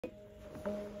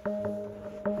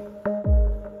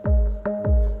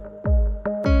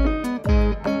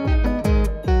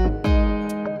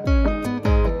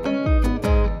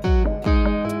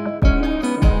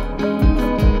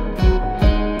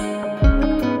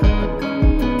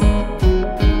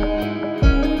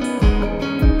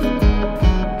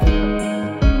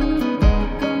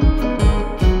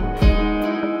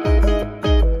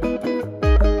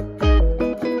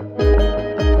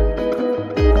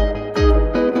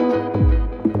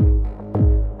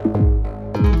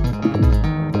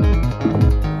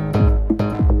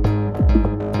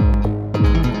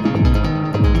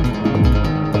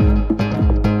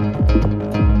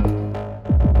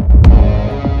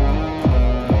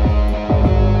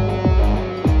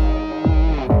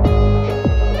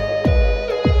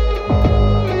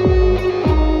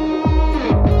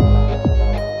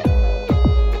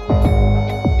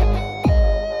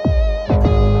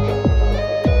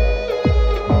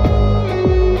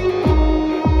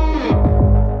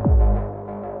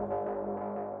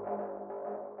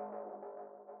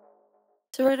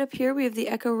right up here we have the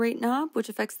echo rate knob, which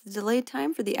affects the delay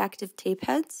time for the active tape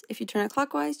heads. If you turn it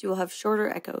clockwise, you will have shorter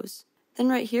echoes. Then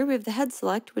right here we have the head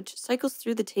select, which cycles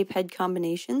through the tape head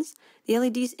combinations. The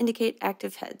LEDs indicate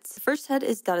active heads. The first head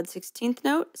is dotted 16th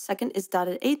note, second is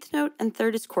dotted 8th note, and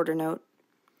third is quarter note.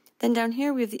 Then down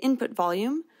here we have the input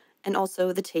volume and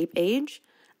also the tape age.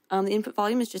 The input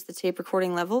volume is just the tape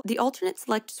recording level. The alternate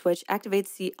select switch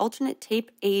activates the alternate tape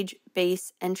age,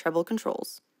 bass, and treble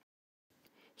controls.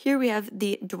 Here we have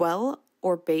the dwell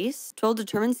or bass. Dwell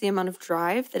determines the amount of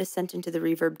drive that is sent into the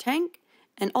reverb tank,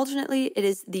 and alternately it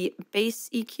is the bass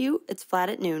EQ, it's flat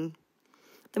at noon.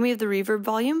 Then we have the reverb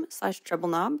volume / treble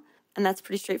knob, and that's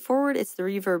pretty straightforward, it's the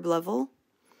reverb level.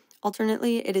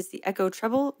 Alternately, it is the echo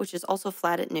treble, which is also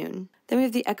flat at noon. Then we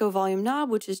have the echo volume knob,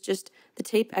 which is just the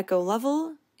tape echo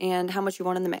level and how much you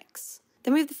want in the mix.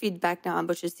 Then we have the feedback knob,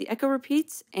 which is the echo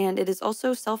repeats, and it is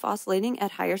also self-oscillating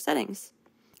at higher settings.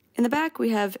 In the back,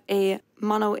 we have a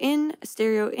mono in, a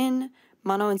stereo in,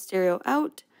 mono and stereo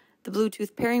out, the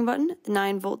Bluetooth pairing button, the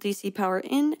 9-volt DC power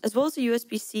in, as well as a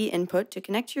USB-C input to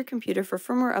connect to your computer for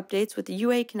firmware updates with the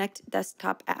UA Connect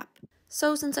desktop app.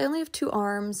 So since I only have 2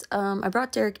 arms, I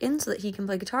brought Derek in so that he can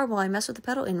play guitar while I mess with the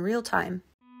pedal in real time.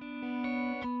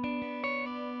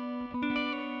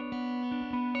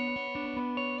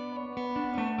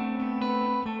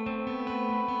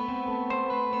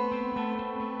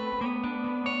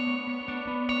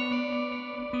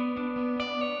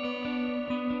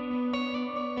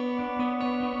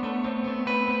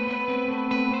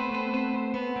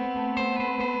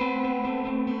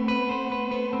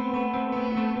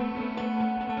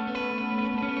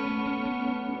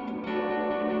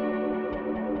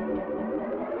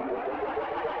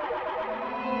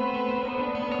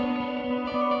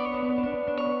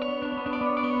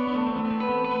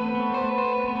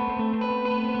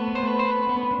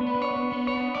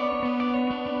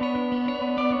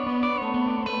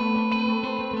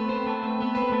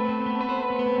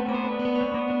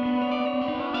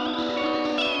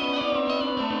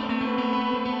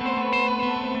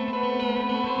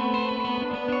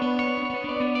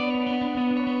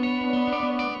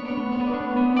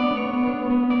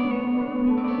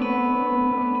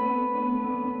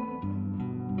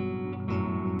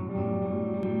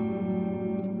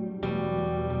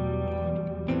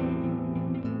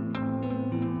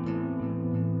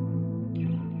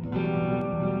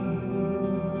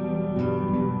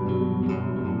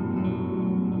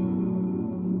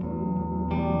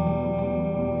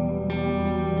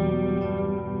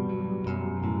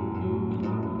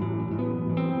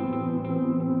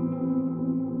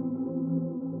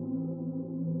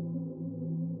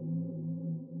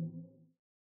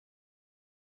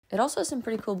 It also has some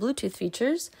pretty cool Bluetooth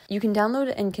features. You can download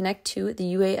it and connect to the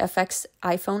UAFX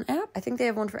iPhone app. I think they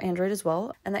have one for Android as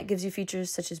well. And that gives you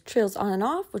features such as trails on and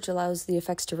off, which allows the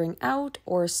effects to ring out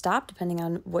or stop depending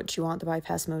on what you want the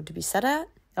bypass mode to be set at.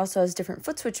 It also has different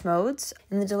foot switch modes.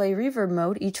 In the delay reverb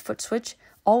mode, each foot switch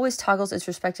always toggles its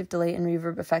respective delay and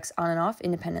reverb effects on and off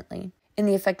independently. In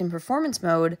the effect and performance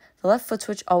mode, the left foot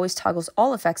switch always toggles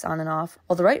all effects on and off,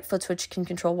 while the right foot switch can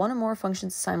control one or more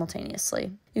functions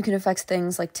simultaneously. You can affect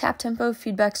things like tap tempo,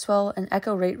 feedback swell, and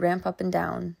echo rate ramp up and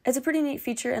down. It's a pretty neat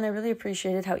feature, and I really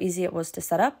appreciated how easy it was to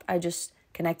set up. I just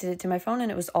connected it to my phone and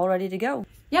it was all ready to go.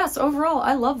 Yeah, so overall,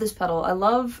 I love this pedal. I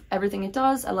love everything it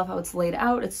does. I love how it's laid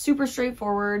out. It's super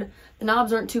straightforward. The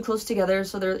knobs aren't too close together,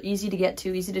 so they're easy to get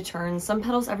to, easy to turn. Some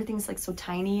pedals, everything's like so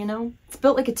tiny, you know? It's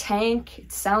built like a tank.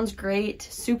 It sounds great,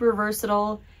 super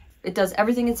versatile. It does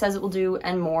everything it says it will do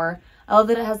and more. I love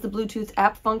that it has the Bluetooth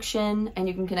app function and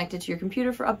you can connect it to your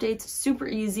computer for updates. Super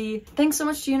easy. Thanks so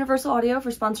much to Universal Audio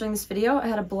for sponsoring this video. I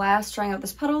had a blast trying out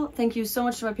this pedal. Thank you so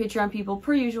much to my Patreon people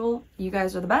per usual. You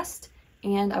guys are the best,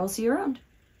 and I will see you around.